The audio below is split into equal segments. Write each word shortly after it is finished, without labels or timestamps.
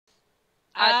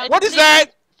What is that?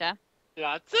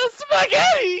 That's a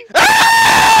spaghetti!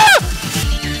 Ah!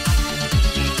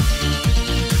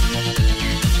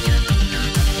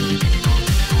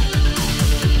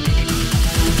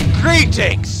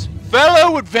 Greetings,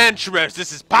 fellow adventurers.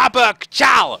 This is Papa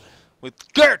Acachalla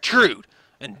with Gertrude.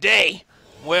 And today,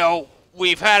 well,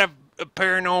 we've had a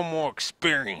paranormal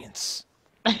experience.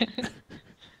 If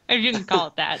you can call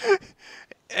it that.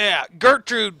 Yeah,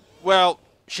 Gertrude, well,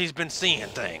 she's been seeing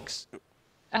things.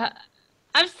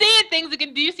 I'm seeing things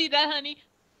again. Do you see that, honey?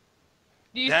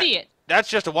 Do you see it? That's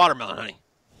just a watermelon, honey.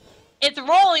 It's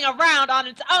rolling around on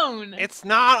its own. It's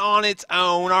not on its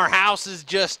own. Our house is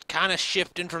just kind of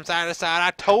shifting from side to side.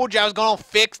 I told you I was going to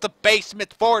fix the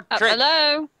basement for a trip.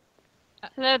 Hello?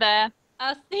 Hello there.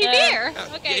 He's here.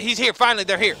 Okay. Yeah, he's here. Finally,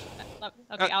 they're here.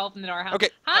 Okay, I'll open the door. Okay.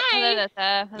 Hi. Hello there,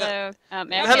 sir. Hello.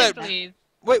 May I Hello. Please.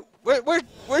 Wait,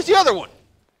 where's the other one?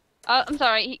 I'm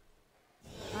sorry.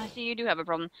 I see you do have a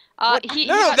problem. No,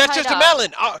 that's just a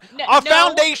melon. Our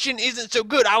foundation isn't so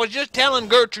good. I was just telling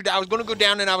Gertrude I was going to go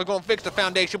down and I was going to fix the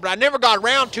foundation, but I never got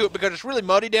around to it because it's really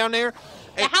muddy down there.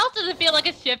 The house doesn't feel like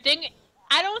it's shifting.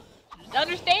 I don't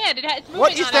understand. It's moving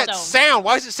What is on that its own. sound?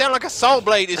 Why does it sound like a saw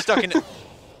blade is stuck in it?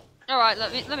 All right,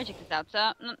 let me check this out,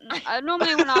 sir.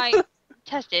 Normally when I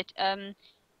test it,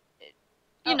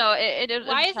 you know, it'll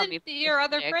Why tell me isn't your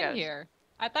other friend goes. here?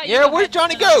 I thought you Yeah, had where's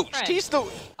Johnny another Ghost? friend. He's the...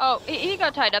 Oh, he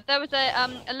got tied up. There was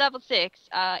a level 6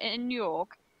 in New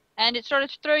York, and it started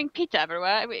throwing pizza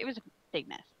everywhere. It was a big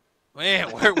mess.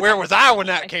 Man, where was I when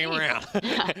that came around?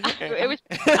 It was.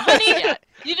 Honey,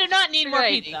 you do not need more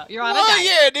Crazy. pizza. You're on a Well, diet.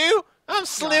 yeah, dude. I'm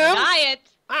slim. You're on a diet.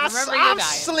 Remember your I'm diet.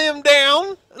 slim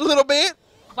down a little bit.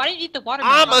 Why didn't you eat the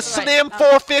watermelon? I'm a slim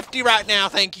 450 right now,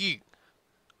 thank you.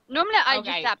 Normally I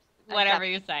Okay, just zap. whatever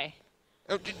you say.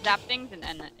 Zap things and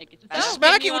it gets better. Just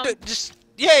Smack it with the... Just...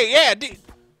 Yeah. Did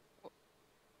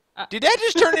that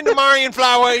just turn into Marion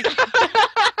Flyway?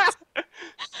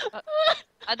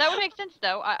 That would make sense,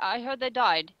 though. I heard they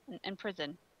died in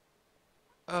prison.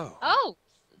 Oh. Oh,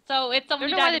 so it's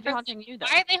somebody There's no way died they'd in be prison. haunting you, though.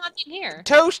 Why are they hunting here?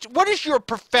 Toast, what is your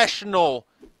professional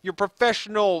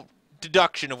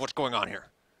deduction of what's going on here?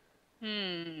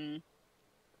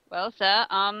 Well, sir,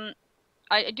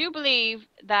 I do believe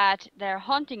that they're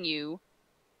haunting you,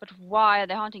 but why are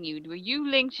they haunting you? Were you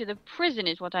linked to the prison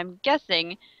is what I'm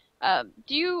guessing.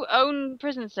 Do you own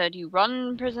prisons, sir? Do you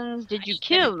run prisons? Did you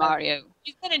kill Mario?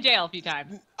 He's been in jail a few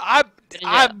times.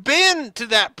 I've been to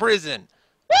that prison.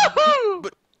 Woohoo!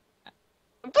 But,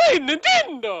 I'm playing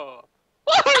Nintendo!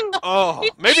 Woohoo! oh,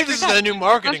 maybe this is a new I'm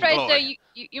marketing afraid, ploy. sir,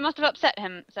 you must have upset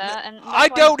him, sir. And that's I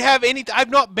why don't have any... I've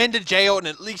not been to jail in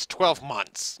at least 12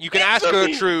 months. You can ask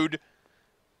Gertrude.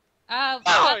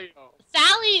 Mario!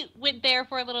 Sally went there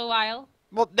for a little while.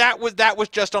 Well, that was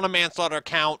just on a manslaughter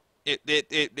count.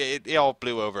 It all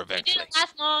blew over It eventually. didn't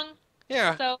last long,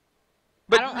 Yeah. so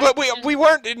But we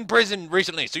weren't in prison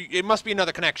recently, so it must be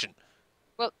another connection.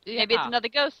 Well, maybe it's another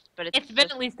ghost, but it's it's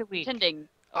been at least a week. pretending.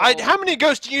 How many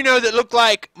ghosts do you know that look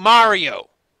like Mario?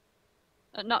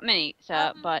 Not many,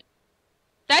 sir, but...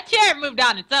 That chair moved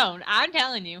on its own. I'm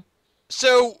telling you.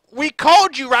 So we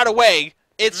called you right away.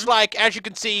 It's like, as you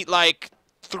can see, like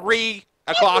 3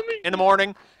 o'clock in the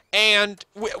morning, and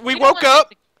we woke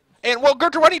up. And well,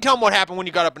 Gertrude, why don't you tell them what happened when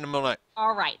you got up in the middle of the night?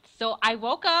 All right. So I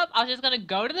woke up. I was just gonna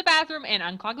go to the bathroom and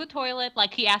unclog the toilet,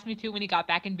 like he asked me to when he got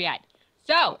back in bed.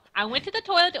 So I went to the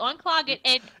toilet to unclog it,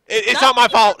 and It's not my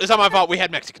fault. It's not my fault. We had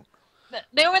Mexican.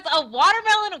 there was a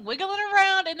watermelon wiggling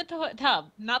around in the tub,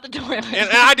 not the toilet. And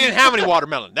I didn't have any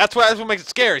watermelon. That's what makes it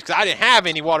scary, because I didn't have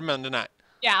any watermelon tonight.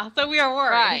 Yeah. So we were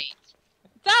worried. Right.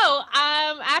 So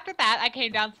after that, I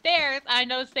came downstairs. I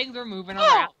noticed things were moving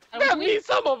around. Get me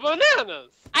some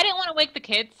bananas! I didn't want to wake the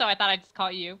kids, so I thought I'd just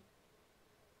call you.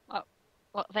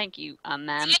 Well, thank you,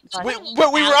 ma'am. We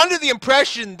were under the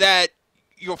impression that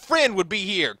your friend would be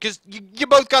here, because you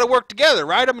both got to work together,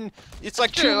 right? I mean, it's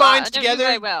like True, two minds I don't do together.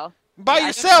 very well. By Yeah, I don't do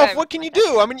yourself, very what can well you like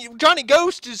that. do? I mean, Johnny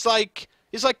Ghost is like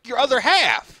your other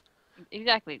half.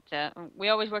 Exactly, sir. We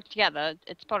always work together.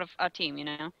 It's part of our team, you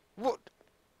know. What?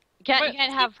 You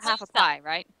can't have half a pie,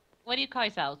 right? What do you call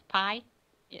yourselves? Pie?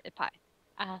 Yeah, pie.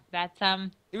 That's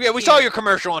Yeah, we saw your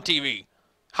commercial on TV.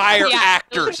 Hire Yeah.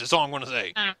 actors is all I'm gonna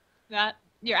say. that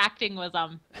your acting was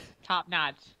top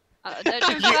notch.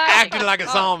 You acting like a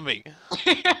zombie.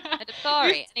 I'm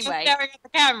sorry. Anyway, Staring at the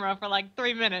camera for like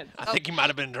 3 minutes. I think he might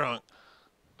have been drunk.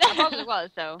 I probably was,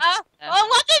 though. Oh,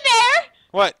 what's in there?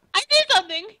 What? I see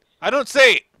something. I don't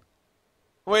see it.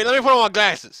 Wait, let me put on my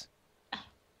glasses.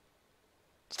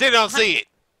 Still don't see it.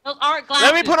 Those aren't glasses.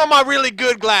 Let me put on my really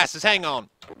good glasses. Hang on.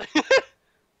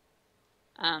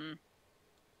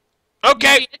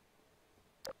 Okay,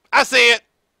 I see it.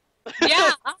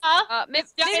 Yeah. Maybe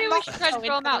It's giant we should try to muscle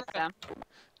throw him into out, the sir.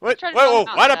 Wait, Try whoa, to draw whoa, him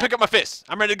out, why'd I sir. pick up my fist?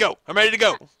 I'm ready to go. I'm ready to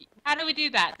go. How do we do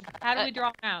that? How do we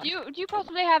draw them out? Do you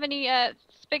possibly have any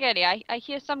spaghetti? I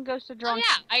hear some ghosts are Oh drawn.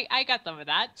 yeah, I got some of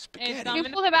that. Spaghetti. It's, Can you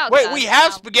in pull them out, Wait, sir? we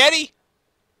have Wow. spaghetti?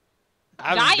 I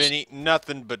haven't Diet. been eating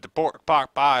nothing but the pork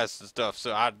pies and stuff,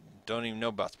 so I don't even know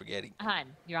about spaghetti. Hun,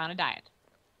 you're on a diet.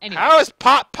 Anyway, How is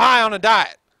pot pie on a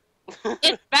diet?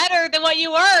 it's better than what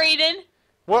you were eating.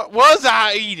 What was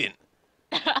I eating?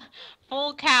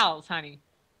 Full cows, honey.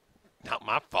 Not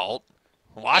my fault.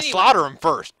 Why Anyway. slaughter them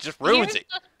first? Just ruins Here's it.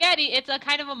 the spaghetti. It's a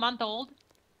kind of a month old,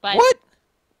 but What?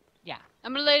 yeah.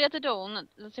 I'm gonna lay it at the door and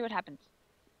let's see what happens.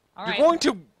 All You're right. going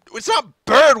to... It's not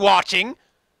bird watching.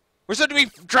 We're supposed to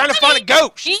be trying to find a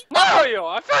ghost. Mario,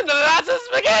 I found the lots of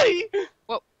spaghetti!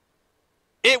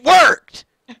 It worked.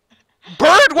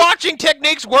 Bird watching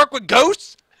techniques work with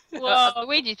ghosts? Whoa.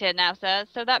 Luigi's here now, sir,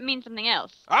 so that means something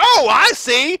else. Oh, I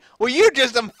see. Well, you're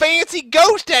just some fancy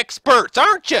ghost experts,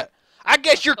 aren't you? I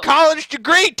guess your college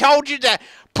degree told you to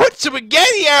put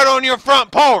spaghetti out on your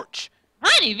front porch.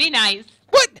 Honey, be nice.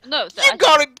 What? No, sir. You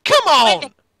gotta... Come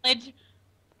on. Village.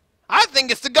 I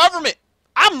think it's the government.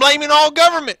 I'm blaming all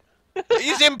government.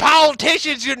 These them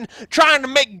politicians and trying to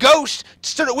make ghosts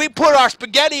so that we put our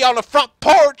spaghetti on the front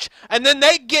porch and then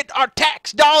they get our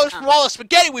tax dollars from all the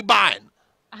spaghetti we buying.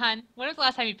 Hun, when was the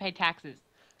last time you paid taxes?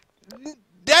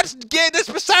 That's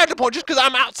beside the point. Just because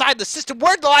I'm outside the system,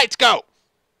 where'd the lights go?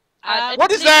 It's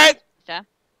What is the- that? Sir.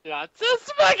 Lots of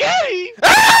spaghetti!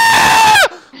 Ah!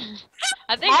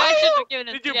 I think I should have given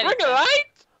it Did you spaghetti, bring a sir.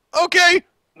 light? Okay,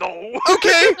 No.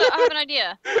 okay. Sir, I have an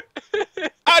idea.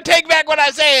 I'll take back what I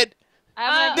said. I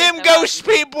have an idea, Them sir. ghost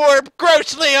people are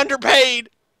grossly underpaid.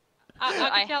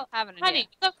 I tell, have an idea. honey,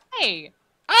 it's okay.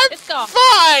 I'm It's gone.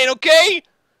 fine, okay?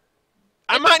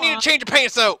 I It's might need to gone. change of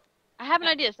pants though. I have an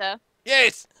idea, sir.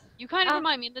 Yes. You kind of Uh,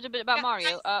 remind me a little bit about guys,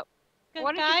 Mario. Good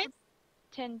Why don't guys. you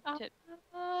pretend to...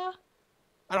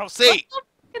 I don't see. Look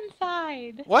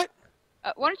inside. What?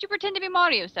 why don't you pretend to be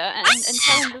Mario, sir, and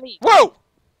tell him to leave? Whoa!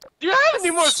 Do you have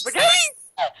any more spaghetti?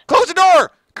 Close the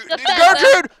door! The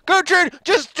fence, Gertrude!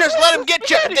 Just let them get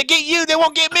you. If they get you, they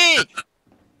won't get me.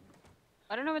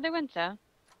 I don't know where they went, sir.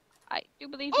 I do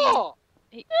believe Oh!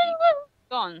 he's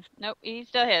gone. Nope, he's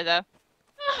still here, though.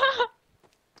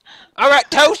 All right,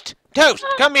 Toast. Toast,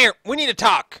 come here. We need to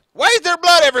talk. Why is there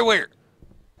blood everywhere?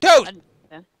 Toast.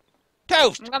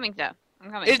 Toast. I'm coming, sir.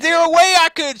 I'm coming. Is sir. there a way I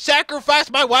could sacrifice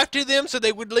my wife to them so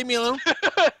they would leave me alone?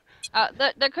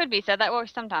 There could be, sir. That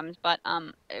works sometimes, but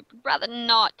rather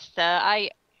not, sir. I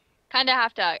kind of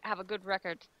have to have a good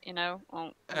record, you know.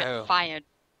 Or get Oh. fired.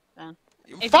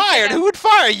 you Fired? could, Who would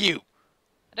fire you?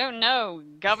 I don't know.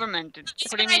 Government is It's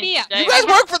putting an me in idea. jail. You guys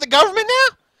work for the government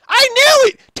now? I knew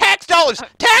it! Tax dollars!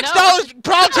 Tax no. dollars!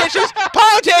 Politicians!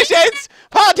 Politicians!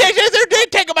 Politicians! They're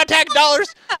taking my tax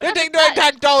dollars! They're taking my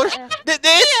tax dollars!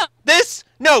 This?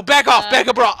 No, back off! Back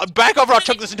up, or I'll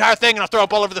chuck this entire thing and I'll throw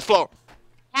up all over the floor.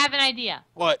 Have an idea.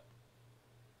 What?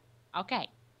 Okay,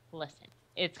 listen.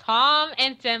 It's calm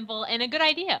and simple and a good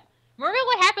idea. Remember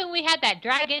what happened when we had that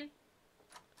dragon?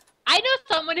 I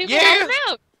know someone who can Yeah. help him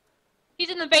out. He's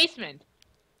in the basement.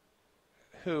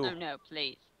 Who? Oh, no,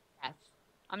 please. Yes.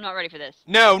 I'm not ready for this.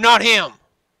 No, not him.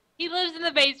 He lives in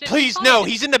the basement. Please, Call no. him.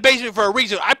 He's in the basement for a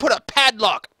reason. I put a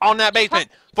padlock on that basement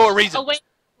for a reason. Away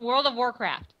from World of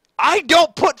Warcraft. I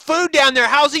don't put food down there.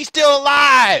 How's he still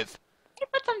alive? He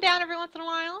puts some down every once in a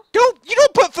while. You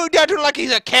don't put food down to him like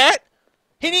he's a cat.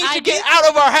 He needs I to get do. out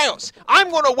of our house.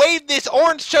 I'm gonna wave this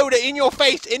orange soda in your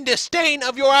face in disdain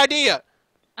of your idea.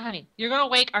 Honey, you're gonna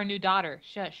wake our new daughter.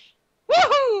 Shush.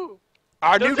 Woohoo!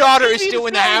 Our Does new it daughter still is need still to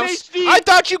in the stay in house. HD? I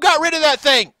thought you got rid of that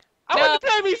thing. I want to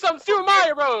play me some Super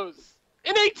Mario Bros.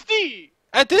 In HD.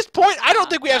 At this point, I don't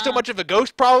think we have so Uh. much of a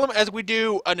ghost problem as we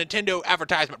do a Nintendo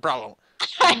advertisement problem.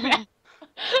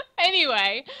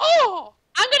 Anyway, Oh!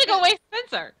 I'm gonna go wake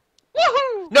Spencer.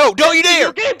 Woohoo! No, don't you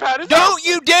Your dare! gamepad is Don't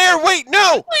you dare! Wait,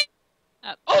 no!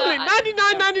 Only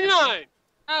 $99.99.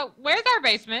 Oh, where's our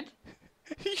basement?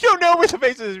 You don't know where the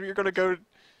base is. You're gonna go.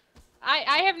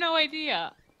 I have no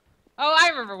idea. Oh, I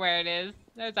remember where it is.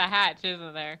 There's a hatch,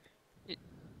 isn't there?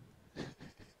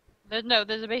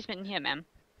 There's a basement in here, ma'am.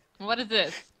 What is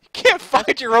this? You can't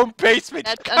find your own basement.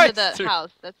 That's You under guys the are-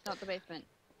 house. That's not the basement.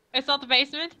 It's not the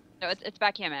basement? No, it's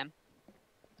back here, ma'am.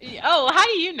 Oh, how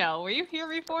do you know? Were you here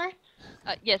before?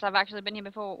 Yes, I've actually been here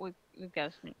before with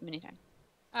ghosts many times.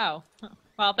 Oh,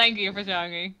 well, thank you for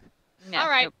showing me. Yeah, All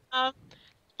right, nope.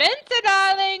 Spencer,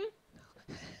 darling.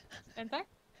 Spencer?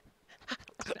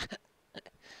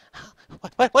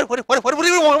 What do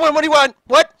you want? What do you want?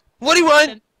 What do you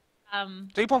want?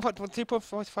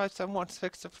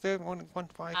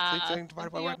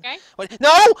 divided by you 1. okay? What?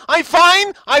 No, I'm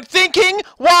fine. I'm thinking.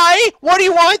 Why? What do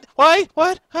you want? Why?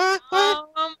 What? Huh?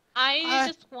 What? I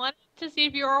just wanted to see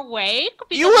if you're awake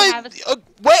because You we have a.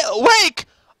 awake?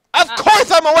 Of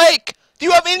course I'm awake. Do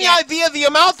you have any Yeah. idea the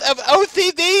amount of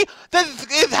OCD that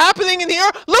is happening in here?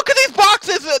 Look at these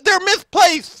boxes. They're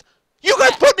misplaced. You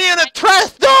guys put me in a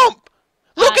trash dump.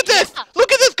 Look at this. Yeah.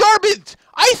 Look at this garbage.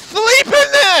 I sleep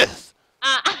in this.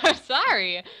 I'm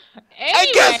sorry. Anyway, And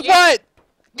guess what?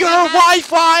 Your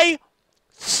Wi-Fi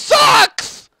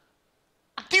sucks!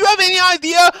 Do you have any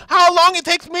idea how long it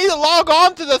takes me to log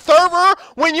on to the server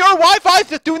when your Wi-Fi is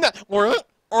just doing that? We're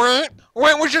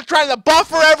just trying to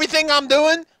buffer everything I'm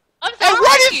doing? I'm sorry. And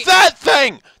what is that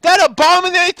thing? That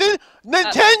abomination?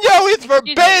 Nintendo is for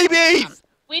excuse me. babies!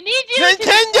 We need you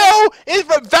Nintendo is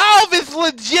for Valve is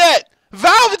legit!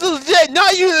 Valve is legit,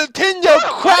 not you Nintendo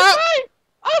crap! Wi-Fi?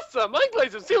 Awesome! I play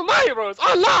some Super Mario Bros.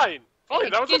 Online! Oh,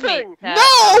 that was the Excuse me. thing.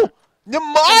 No! The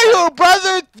Mario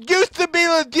Brothers used to be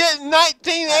legit in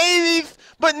 1980s,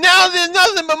 but now there's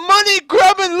nothing but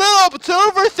money-grubbing little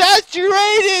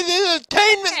oversaturated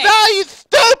entertainment value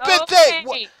stupid thing!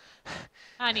 Okay.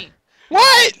 Honey.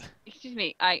 What? Excuse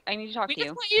me. I need to talk We to just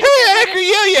you. want you Who to the get heck rid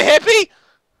are of- you hippie?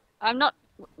 I'm not.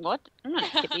 What? I'm not a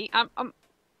hippie.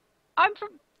 I'm from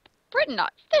Britain.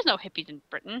 There's no hippies in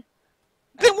Britain.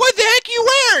 Then what the heck are you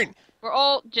wearing? We're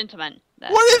all gentlemen.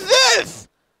 What is this?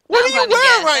 What are you Mountain wearing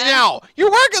climbing right gear, now?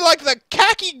 You're wearing like the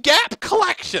khaki Gap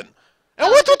collection. And Oh,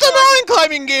 what's with the this is- mountain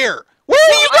climbing gear? Where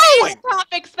are you going?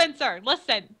 Topic, Spencer.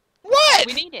 Listen. What?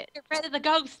 We need it. Get rid of the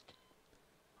ghost.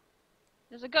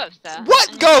 There's a ghost there. What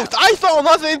And ghost? I saw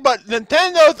nothing but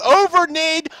Nintendo's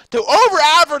need to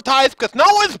over-advertise because no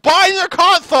one's buying their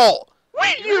console.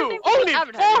 Wii You U! think Only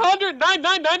advertising.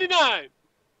 $499.99!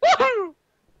 Woohoo!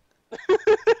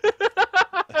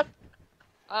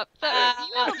 So, you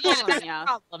have a problem, that's yeah. a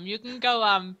problem. You can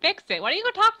go fix it. Why don't you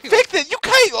go talk to him? Fix it. You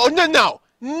can't. Oh,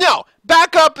 no.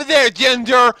 Back up there,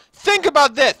 Ginger. Think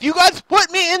about this. You guys put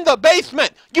me in the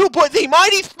basement. You put the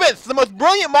mighty Spitz, the most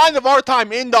brilliant mind of our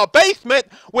time, in the basement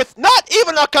with not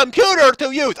even a computer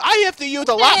to use. I have to use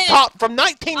a laptop from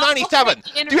 1997.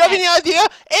 Do you have any idea?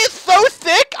 It's so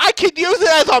thick, I could use it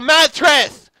as a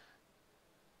mattress.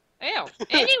 Ew.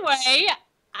 Anyway,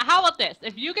 how about this?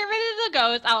 If you get rid of the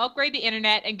ghost, I'll upgrade the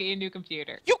internet and get you a new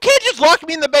computer. You can't just lock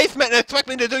me in the basement and expect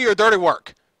me to do your dirty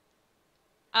work.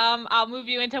 I'll move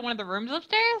you into one of the rooms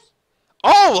upstairs.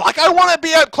 Oh, like I want to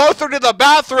be up closer to the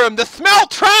bathroom. The smell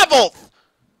travels.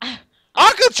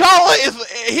 Acachalla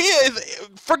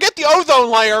forget the ozone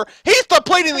layer. He's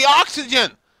depleting the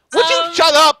oxygen. Would you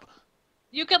shut up?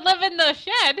 You could live in the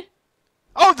shed.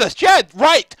 Oh, the shed,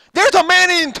 right. There's a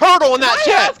man-eating turtle in that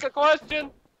Can I shed. ask a question?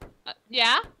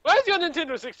 Yeah? Where's your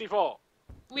Nintendo 64?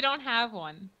 We don't have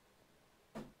one.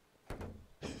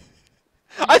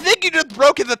 I think you just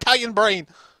broke his Italian brain.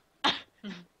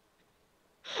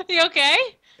 You okay?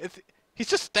 He's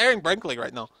just staring blankly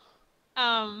right now.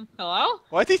 Hello?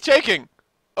 Why is he shaking?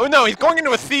 Oh no, he's going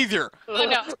into a seizure. Oh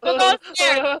no. Go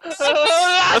upstairs.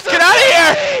 Let's get out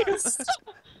of here!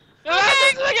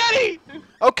 Spaghetti!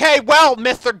 Okay, well,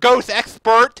 Mr. Ghost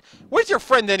Expert, where's your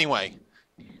friend anyway?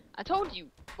 I told you.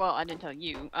 Well, I didn't tell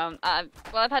you. I've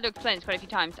had to explain this quite a few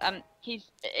times. He's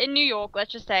in New York.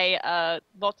 Let's just say,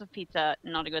 lots of pizza,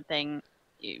 not a good thing.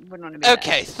 You wouldn't want to be there.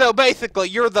 Okay, so basically,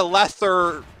 you're the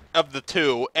lesser of the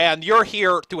two, and you're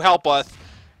here to help us.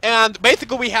 And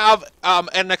basically, we have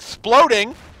an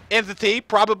exploding entity,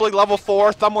 probably level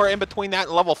 4, somewhere in between that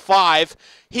and level 5.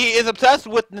 He is obsessed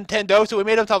with Nintendo, so he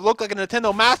made himself look like a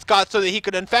Nintendo mascot so that he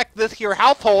could infect this here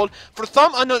household for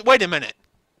some unknown... Wait a minute.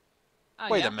 Oh,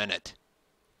 Wait yeah? a minute.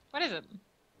 What is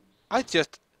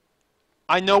it?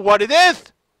 I know what it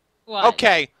is! What?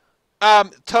 Okay.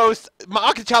 Toast,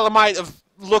 Acachalla might have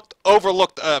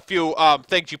overlooked a few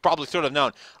things you probably should have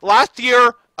known. Last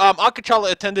year,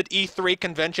 Acachalla attended E3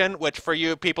 convention, which for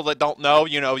you people that don't know,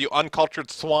 you uncultured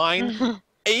swine.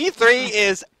 E3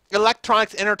 is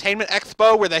Electronics Entertainment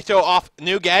Expo, where they show off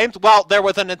new games. Well, there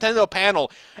was a Nintendo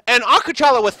panel, and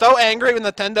Acachalla was so angry with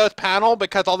Nintendo's panel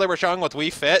because all they were showing was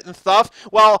Wii Fit and stuff.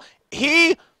 Well,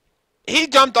 he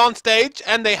jumped on stage,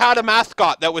 and they had a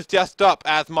mascot that was dressed up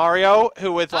as Mario,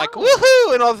 who was like,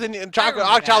 woohoo, and all of a sudden,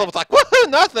 Acachalla was like, woohoo,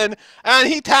 nothing, and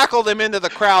he tackled him into the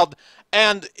crowd,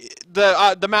 and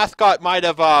the mascot might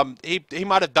have, he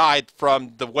might have died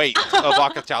from the weight of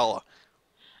Acachalla.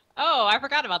 Oh, I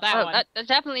forgot about that one. That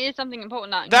definitely is something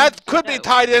important. That could be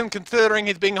tied in, considering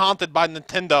he's being haunted by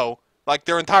Nintendo, like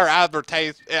their entire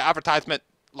advertisement,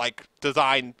 like,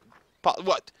 design,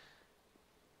 what?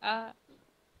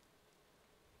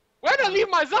 Where'd I leave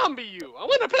my zombie you? I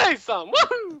want to play some.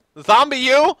 Woohoo! Zombie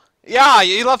you? Yeah,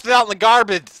 you left it out in the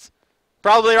garbage.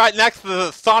 Probably right next to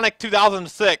the Sonic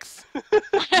 2006.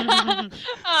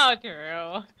 Oh,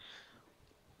 true.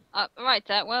 Right,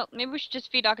 well, maybe we should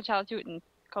just feed Acachalla to it and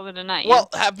call it a night. Well,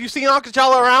 have you seen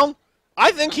Acachalla around?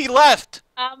 I think he left.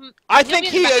 I think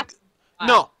he...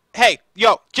 No. Hey,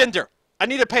 yo, Ginger. I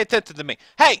need to pay attention to me.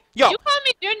 Hey, yo. You call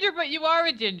me Ginger, but you are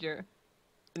a ginger.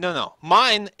 No.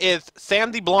 Mine is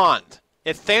sandy blonde.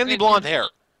 It's sandy blonde hair.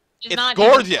 It's It's not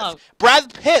gorgeous. even close.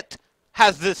 Brad Pitt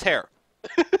has this hair.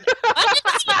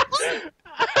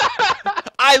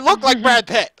 I look like Brad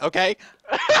Pitt, okay?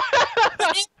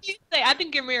 I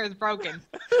think your mirror is broken.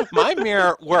 My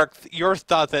mirror works, yours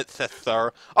doesn't,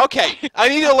 sister. Okay, I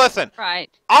need you to listen. Right.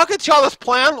 Acachalla's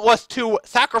plan was to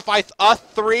sacrifice us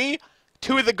three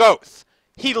to the ghosts.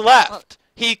 He left.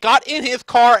 He got in his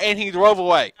car and he drove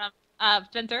away.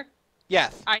 Spencer?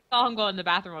 Yes. I saw him go in the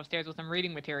bathroom upstairs with some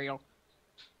reading material.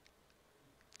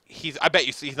 I bet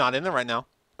you see he's not in there right now.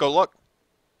 Go look.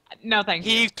 No, thank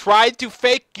you. He tried to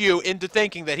fake you into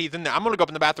thinking that he's in there. I'm going to go up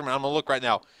in the bathroom and I'm going to look right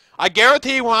now. I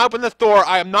guarantee when I open this door,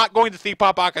 I am not going to see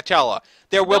Papa Acachalla.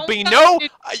 There will be no...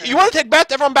 you want to take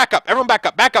bets? Everyone back up. Everyone back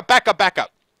up. Back up, back up, back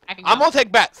up. I'm going to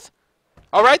take bets.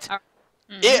 All right?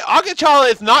 Acachalla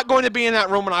is not going to be in that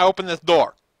room when I open this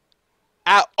door.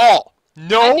 At all.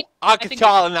 No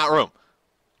Acachalla in that room.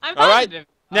 I'm all right? positive.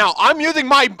 Now, I'm using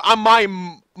my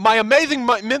amazing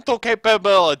mental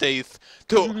capabilities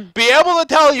to be able to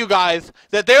tell you guys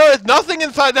that there is nothing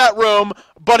inside that room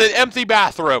but an empty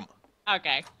bathroom.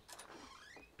 Okay.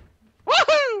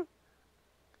 Woohoo!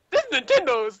 This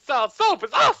Nintendo style soap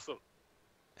is awesome.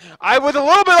 I was a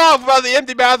little bit off about the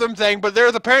empty bathroom thing, but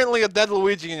there's apparently a dead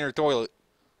Luigi in your toilet.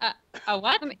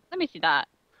 What? Let me see that.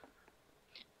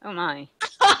 Oh my.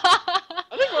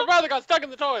 I think my brother got stuck in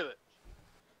the toilet.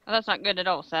 Well, that's not good at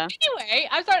all, sir. Anyway,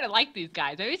 I'm starting to like these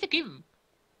guys. I used to keep them.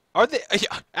 Are they?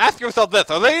 Ask yourself this: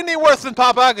 are they any worse than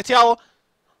Papa Acachalla?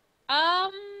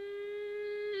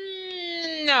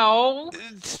 No.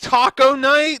 It's taco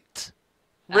night.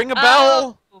 Ring a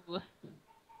bell.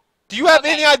 Do you have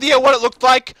any idea what it looked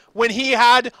like when he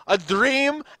had a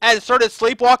dream and started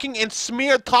sleepwalking and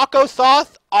smeared taco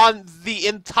sauce on the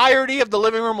entirety of the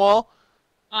living room wall?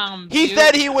 He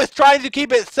said he was trying to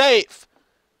keep it safe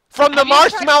from the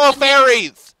marshmallow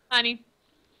fairies. Honey,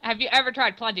 have you ever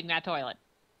tried plunging that toilet?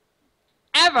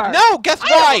 Ever? No, guess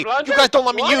why? You guys don't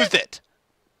let me use it.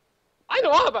 I know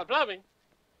all about plumbing.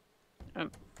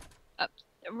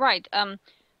 Right,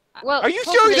 well... Are you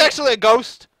sure he's actually a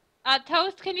ghost?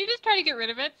 Toast, can you just try to get rid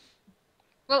of it?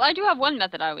 Well, I do have one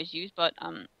method I always use, but,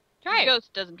 Try it.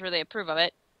 Ghost doesn't really approve of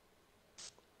it.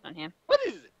 On him. What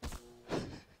is it?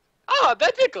 Ah,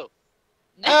 that tickled.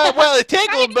 Well, it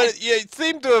tickled, but it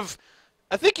seemed to have...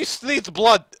 I think you sneezed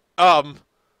blood,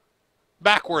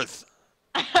 backwards.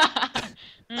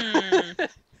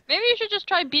 Maybe you should just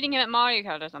try beating him at Mario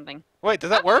Kart or something. Wait, does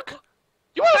that work?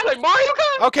 You want to play Mario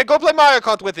Kart? Okay, go play Mario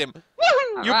Kart with him.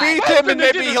 Woohoo! You Alright. beat him and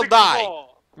maybe he'll die.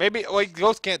 Maybe, wait,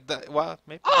 ghosts can't die. Well,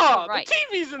 maybe. Ah, Right. the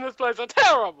TVs in this place are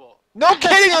terrible. No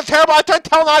kidding, I'm terrible. I tried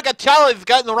telling Acachalla he's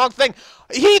gotten the wrong thing.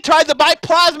 He tried to buy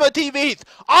plasma TVs.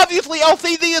 Obviously,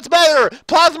 LCD is better.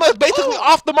 Plasma is basically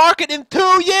off the market in 2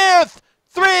 years.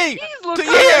 3 These look 2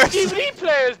 like years. DVD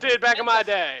players did back in my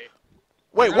day.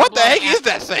 Wait, what the heck is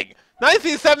that thing?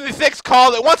 1976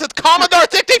 called it wants its Commodore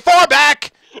 64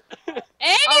 back.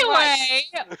 Anyway,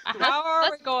 how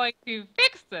are we going to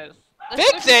fix this?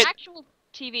 Let's Fix go to it? actual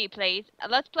TV, please.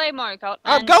 Let's play Mario Kart.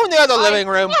 I'm and going to the other living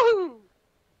room. Woohoo!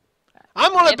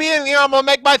 I'm gonna be in here. I'm gonna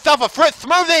make myself a fruit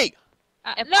smoothie.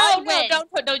 If I No,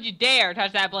 win- don't you dare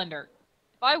touch that blender.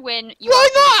 If I win, you Why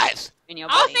not? in your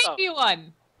I'll body. make you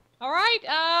one. All right.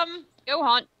 Go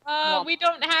hunt. We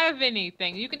don't have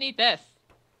anything. You can eat this.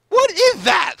 What is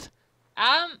that?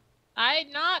 I'm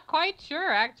not quite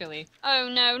sure actually. Oh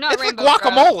no, not It's like Rainbow Road.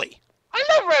 guacamole. I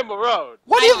love Rainbow Road.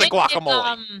 What I is a think it's,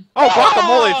 guacamole? Oh,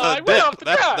 guacamole's I a went off dip.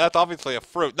 the track. That's obviously a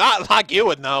fruit. Not like you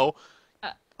would know.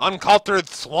 Uncultured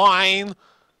swine.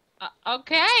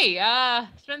 Okay.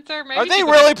 Spencer, maybe. Are they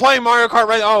really playing Mario Kart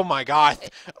right? Oh my god.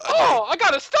 Oh, I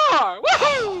got a star.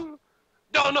 Woohoo!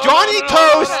 No, Johnny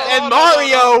Toast and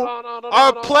Mario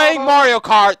are playing Mario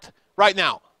Kart right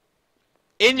now.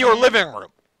 In your living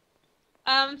room.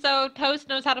 So Toast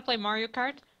knows how to play Mario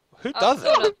Kart? Who does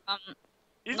Sort it? of,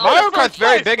 He's Mario been in first Kart's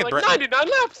very place big for in like Britain.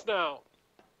 99 laps now.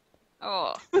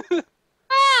 oh.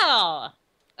 Well.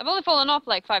 I've only fallen off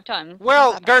like 5 times.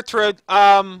 Well, Gertrude,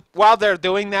 while they're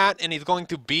doing that and he's going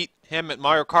to beat him at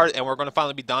Mario Kart, and we're going to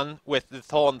finally be done with this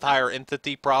whole entire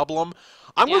entity problem,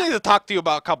 I'm Yeah. going to need to talk to you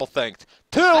about a couple things.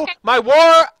 Two, Okay. my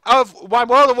World of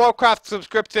Warcraft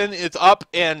subscription is up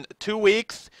in 2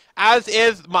 weeks, as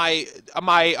is my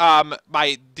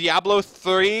Diablo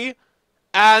 3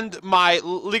 and my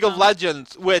League of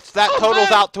Legends, which that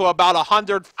totals out to about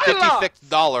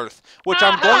 $156, which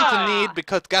I'm going to need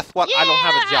because guess what? I don't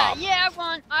have a job. Yeah, I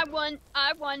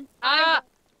won.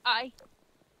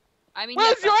 I mean,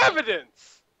 Where's yes, your I-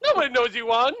 evidence? Nobody knows you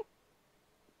won.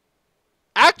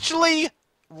 Actually,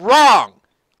 wrong.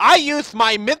 I used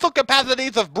my mental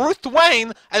capacities of Bruce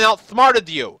Wayne and outsmarted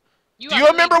you. Do you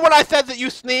remember when I said that you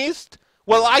sneezed?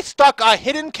 Well, I stuck a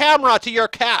hidden camera to your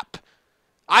cap.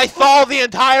 I saw the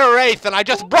entire race, and I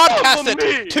just broadcast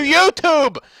it to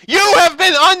YouTube. You have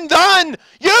been undone.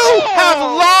 You have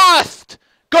lost.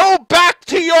 Go back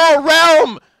to your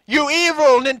realm, you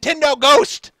evil Nintendo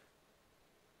ghost.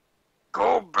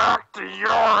 Go back to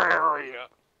your area.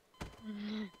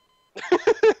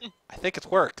 I think it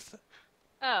works.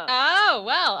 Oh. Oh,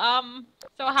 well,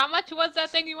 so how much was that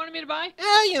thing you wanted me to buy?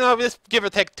 Yeah, you know, just give or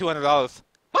take $200.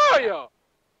 Mario,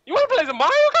 you want to play some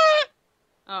Mario Kart?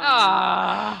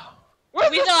 Ah, Where's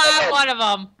we the still have ticket? one of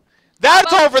them.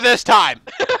 That's over this time.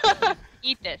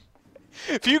 Eat this.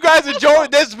 If you guys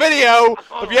enjoyed this video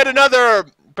of yet another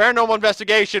paranormal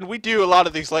investigation, we do a lot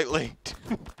of these lately.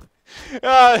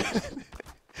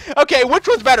 Okay, which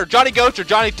one's better, Johnny Ghost or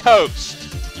Johnny Toast?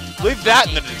 Leave that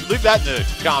in the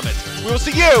comments. We will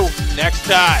see you next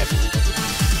time.